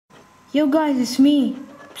Yo guys, it's me,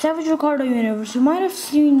 Savage Ricardo Universe. You might have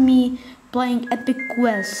seen me playing Epic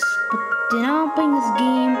Quest, but now I'm playing this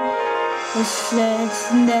game.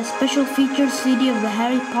 It's in the special features CD of the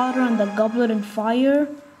Harry Potter and the Goblet and Fire.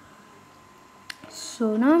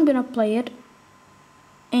 So now I'm gonna play it.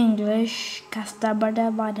 English, Casta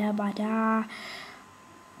bada bada bada.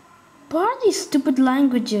 What are these stupid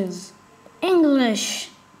languages? English,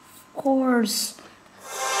 of course.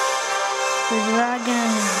 The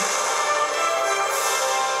dragon.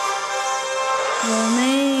 The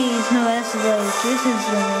maze. No, that's right. This is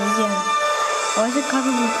the maze, yeah. Why is it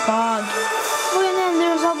covered with fog? Oh, and then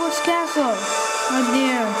there's Hogwarts Castle. Right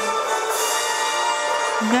there.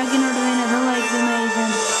 Dragon Arena, the lake, the maze, and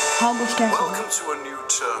Hogwarts Castle. Welcome to a new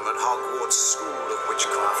term at Hogwarts School of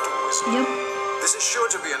Witchcraft and Wizardry. Yep. This is sure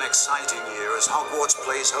to be an exciting year as Hogwarts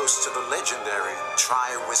plays host to the legendary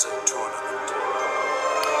Tri-Wizard Tournament.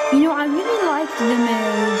 You know, I really liked the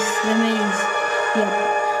maze. Yep.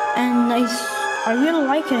 And I really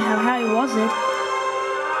like it, how was it.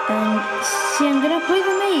 And see, I'm gonna play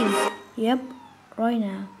the maze. Yep, right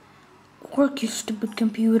now. Work, you stupid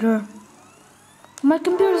computer. My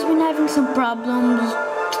computer's been having some problems.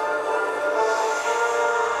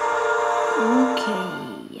 Okay,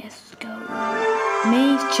 yes, go.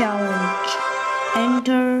 Maze challenge.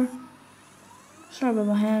 Enter. Sorry about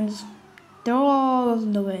my hands. They're all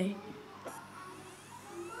in the way.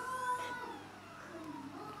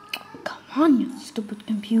 Come on, you stupid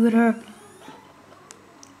computer.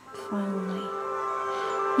 Finally.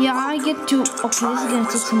 Yeah, I get to. Okay, this is gonna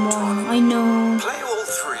take some long. I know. Play all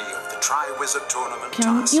three of the Tri-Wizard Tournament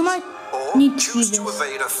tasks. You might or need to see choose this. to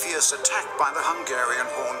evade a fierce attack by the Hungarian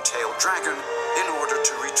horn-tailed dragon in order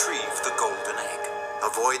to retrieve the golden egg.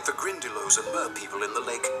 Avoid the Grindylows and merpeople in the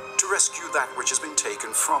lake to rescue that which has been taken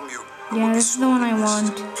from you. Yeah, this is the one I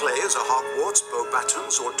want. Play as a Hogwarts,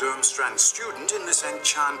 Beauxbatons, or Durmstrang student in this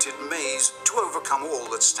enchanted maze to overcome all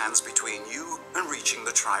that stands between you and reaching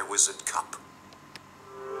the Tri-Wizard Cup.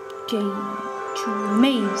 Okay, to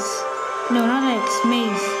maze. No, not X,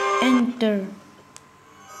 maze. Enter.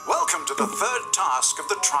 Welcome to the third task of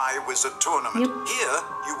the Tri-Wizard Tournament. Yep. Here,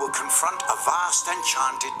 you will confront a vast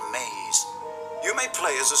enchanted maze. You may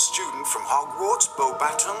play as a student from Hogwarts,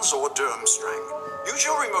 Beauxbatons, or Durmstrang. Use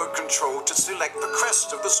your remote control to select the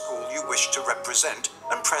crest of the school you wish to represent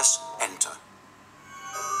and press Enter.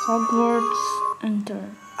 Hogwarts, enter.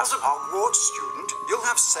 As a Hogwarts student, you'll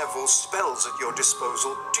have several spells at your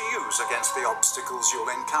disposal to use against the obstacles you'll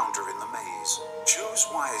encounter in the maze. Choose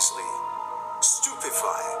wisely.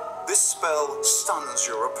 Stupefy. This spell stuns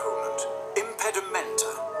your opponent.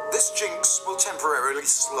 Impedimenta. This jinx will temporarily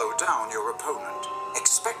slow down your opponent.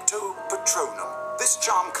 Expecto Patronum. This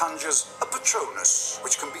charm conjures a Patronus,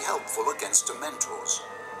 which can be helpful against Dementors.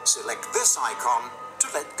 Select this icon to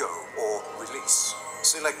let go or release.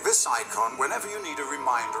 Select this icon whenever you need a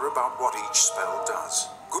reminder about what each spell does.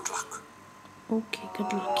 Good luck. Okay,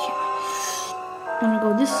 good luck here. I'm gonna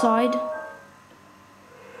go this side.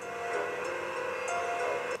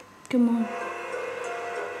 Come on.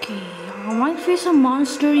 Okay, I might face a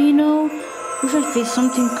monster, you know. Wish I'd face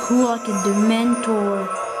something cool like a Dementor.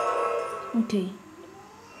 Okay,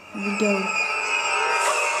 here we go.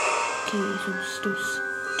 Okay, so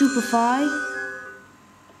stupefy.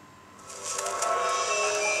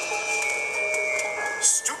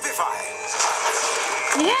 Stupefy.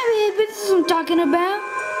 Yeah, baby, this is what I'm talking about.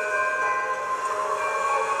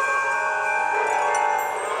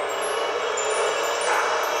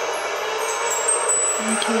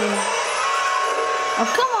 Okay. Oh,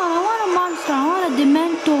 come on, I want a monster, I want a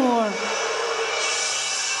Dementor.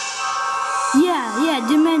 Yeah,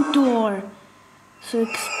 Dementor. So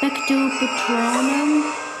Expecto Patronum.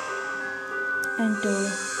 Enter.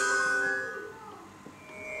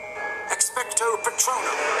 Expecto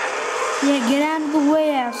Patronum. Yeah, get out of the way,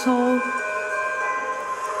 asshole.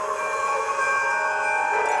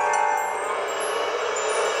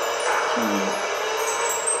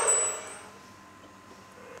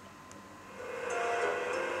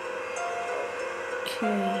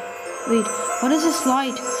 Okay. Wait, what is this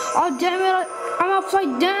light? Oh, damn it, I'm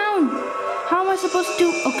upside down. How am I supposed to?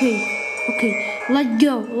 Okay, let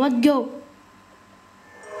go. Who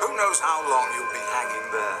knows how long you'll be hanging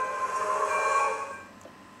there?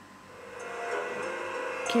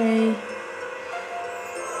 Okay.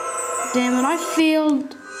 Damn it, I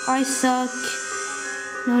failed. I suck.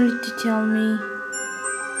 No need to tell me.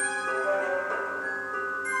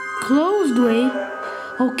 Closed way?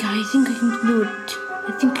 Okay, I think I can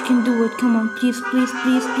do it. Come on, please.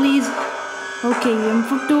 Okay, I'm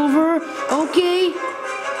flipped over. Okay.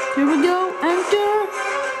 Here we go. Enter.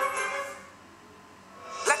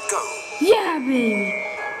 Let go. Yeah, baby.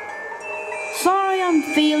 Sorry, I'm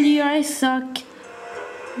failure. I suck.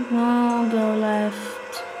 No, go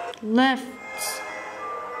left. Left.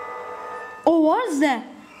 Oh, what's that?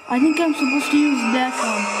 I think I'm supposed to use that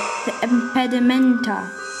one. The impedimenta.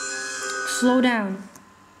 Slow down.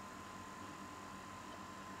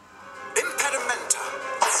 Impedimenta.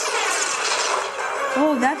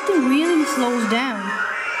 Oh, that thing really slows down.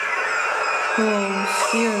 Oh,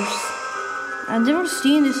 fierce. I've never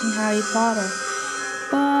seen this in Harry Potter.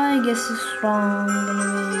 But I guess it's wrong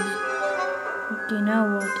anyways. Okay, now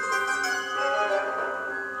what?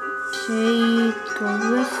 Okay, go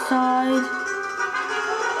this side.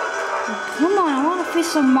 Oh, come on, I want to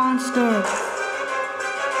face a monster.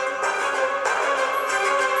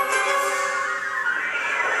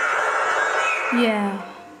 Yeah.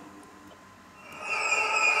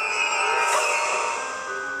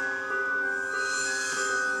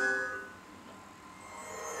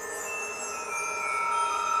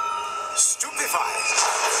 Stupefied.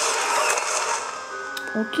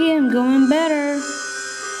 Okay, I'm going better.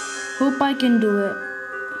 Hope I can do it.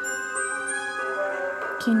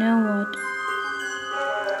 Okay, now what?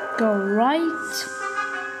 Go right.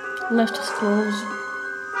 Left is closed.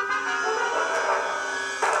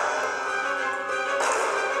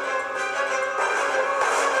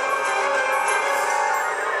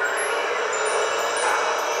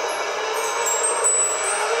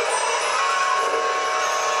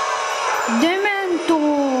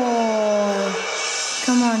 Dementor!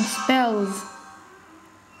 Come on, spells.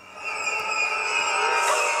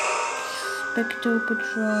 Expecto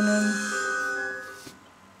Patronum.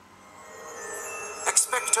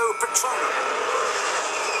 Expecto Patronum.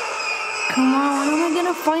 Come on, when am I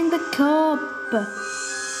gonna find the cup?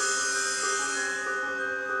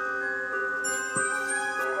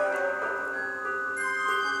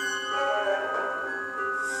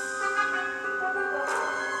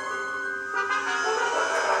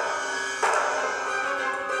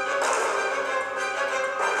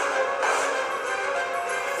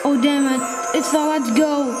 Oh damn it, it's the let's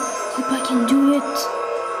go. Hope I can do it.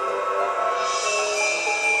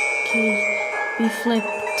 Okay, we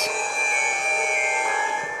flipped.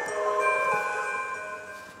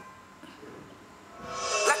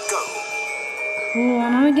 Let go. Oh,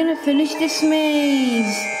 when am I gonna finish this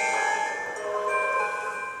maze?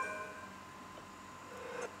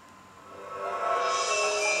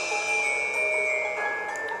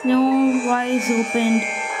 No, why is opened?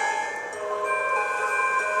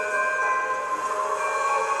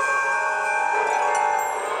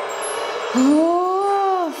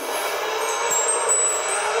 Oh!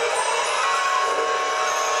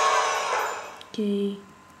 Okay.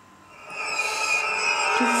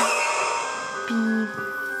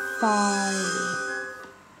 B5.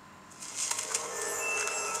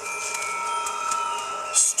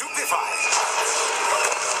 Stupefied.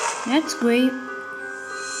 That's great.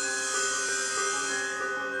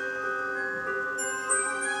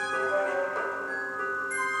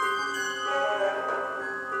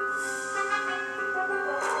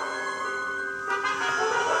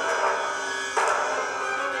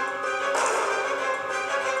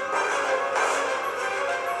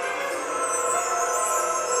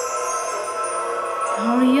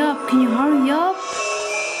 Hurry up, can you hurry up?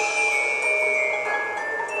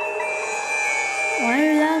 Why are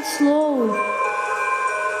you that slow?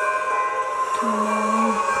 Come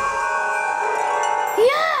on.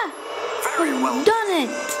 Yeah! Very well. Done it!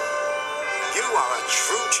 You are a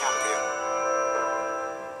true